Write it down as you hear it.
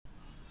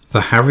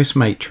The Harris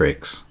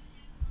Matrix.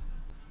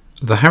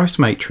 The Harris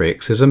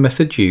Matrix is a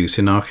method used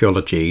in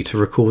archaeology to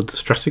record the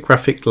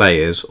stratigraphic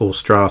layers or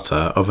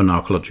strata of an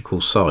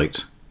archaeological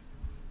site.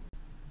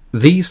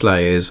 These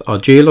layers are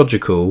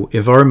geological,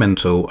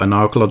 environmental and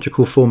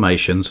archaeological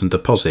formations and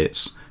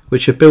deposits,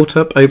 which have built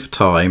up over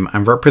time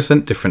and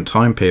represent different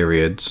time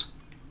periods.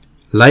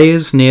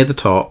 Layers near the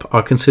top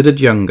are considered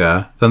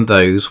younger than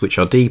those which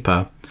are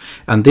deeper,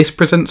 and this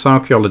presents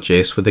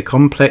archaeologists with a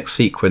complex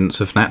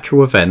sequence of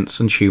natural events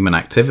and human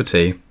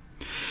activity,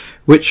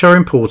 which are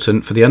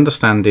important for the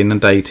understanding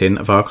and dating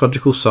of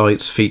archaeological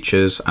sites,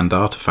 features and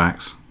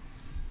artefacts.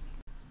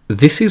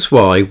 This is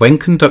why, when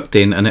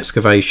conducting an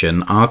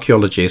excavation,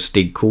 archaeologists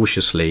dig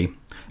cautiously,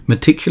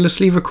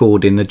 meticulously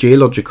recording the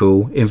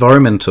geological,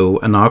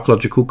 environmental and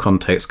archaeological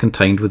context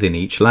contained within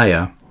each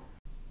layer.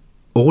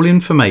 All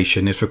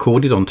information is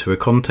recorded onto a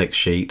context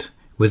sheet,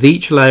 with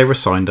each layer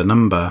assigned a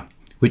number,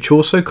 which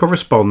also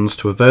corresponds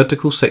to a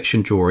vertical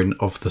section drawing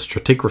of the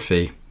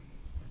stratigraphy.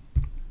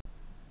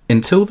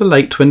 Until the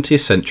late 20th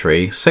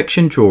century,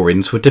 section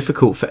drawings were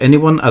difficult for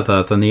anyone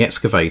other than the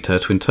excavator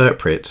to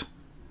interpret.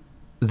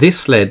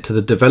 This led to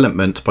the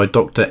development by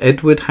Dr.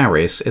 Edward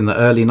Harris in the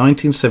early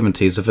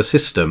 1970s of a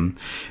system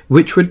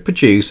which would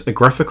produce a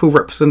graphical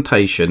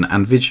representation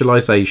and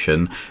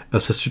visualization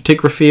of the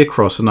stratigraphy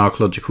across an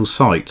archaeological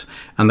site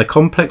and the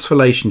complex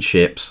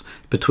relationships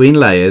between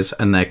layers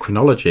and their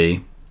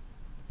chronology.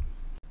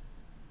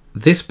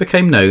 This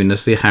became known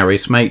as the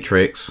Harris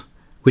Matrix,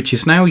 which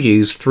is now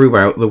used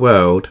throughout the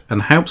world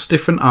and helps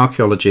different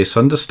archaeologists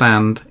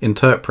understand,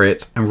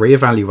 interpret and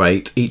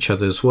re-evaluate each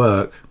other's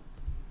work.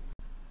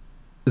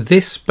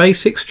 This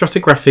basic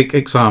stratigraphic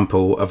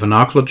example of an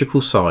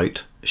archaeological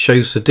site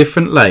shows the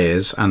different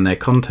layers and their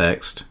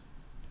context.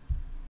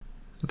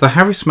 The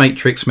Harris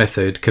Matrix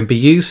method can be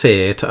used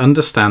here to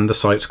understand the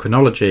site's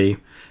chronology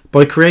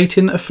by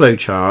creating a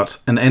flowchart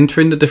and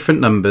entering the different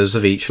numbers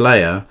of each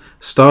layer,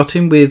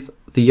 starting with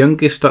the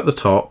youngest at the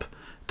top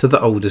to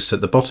the oldest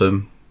at the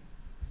bottom.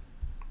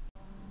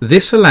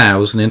 This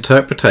allows an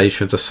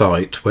interpretation of the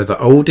site where the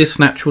oldest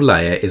natural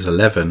layer is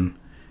 11,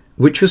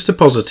 which was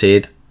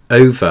deposited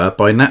over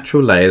by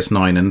natural layers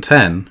 9 and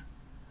 10.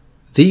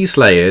 These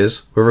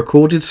layers were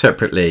recorded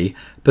separately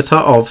but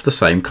are of the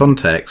same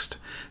context,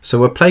 so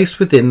were placed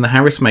within the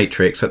Harris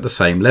Matrix at the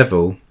same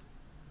level.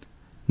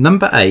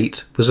 Number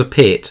 8 was a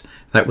pit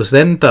that was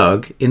then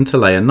dug into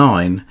layer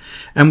 9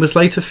 and was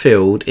later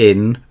filled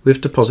in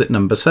with deposit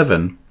number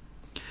 7.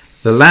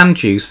 The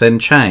land use then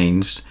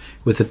changed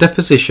with the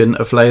deposition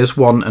of layers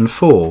 1 and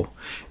 4,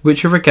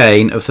 which are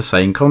again of the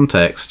same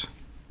context.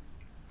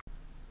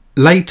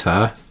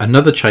 Later,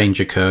 another change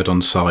occurred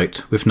on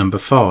site with number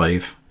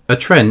 5, a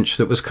trench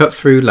that was cut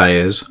through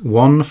layers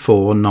 1,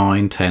 4,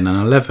 9, 10 and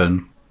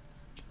 11.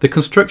 The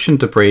construction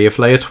debris of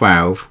layer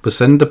 12 was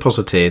then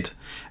deposited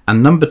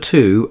and number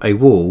 2, a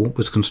wall,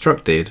 was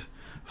constructed,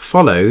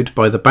 followed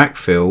by the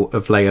backfill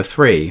of layer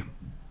 3.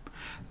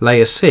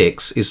 Layer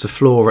 6 is the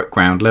floor at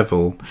ground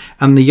level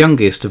and the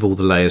youngest of all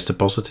the layers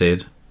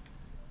deposited.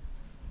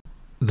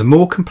 The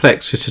more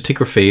complex the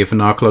stratigraphy of an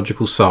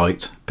archaeological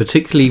site,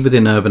 particularly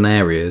within urban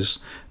areas,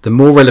 the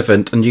more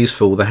relevant and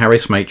useful the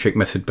Harris Matrix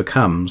method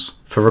becomes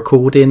for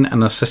recording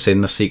and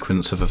assessing the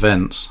sequence of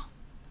events.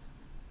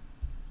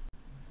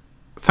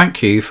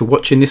 Thank you for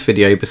watching this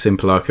video by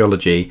Simple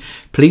Archaeology.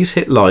 Please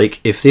hit like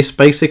if this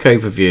basic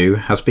overview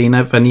has been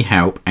of any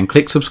help and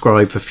click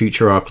subscribe for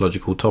future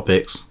archaeological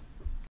topics.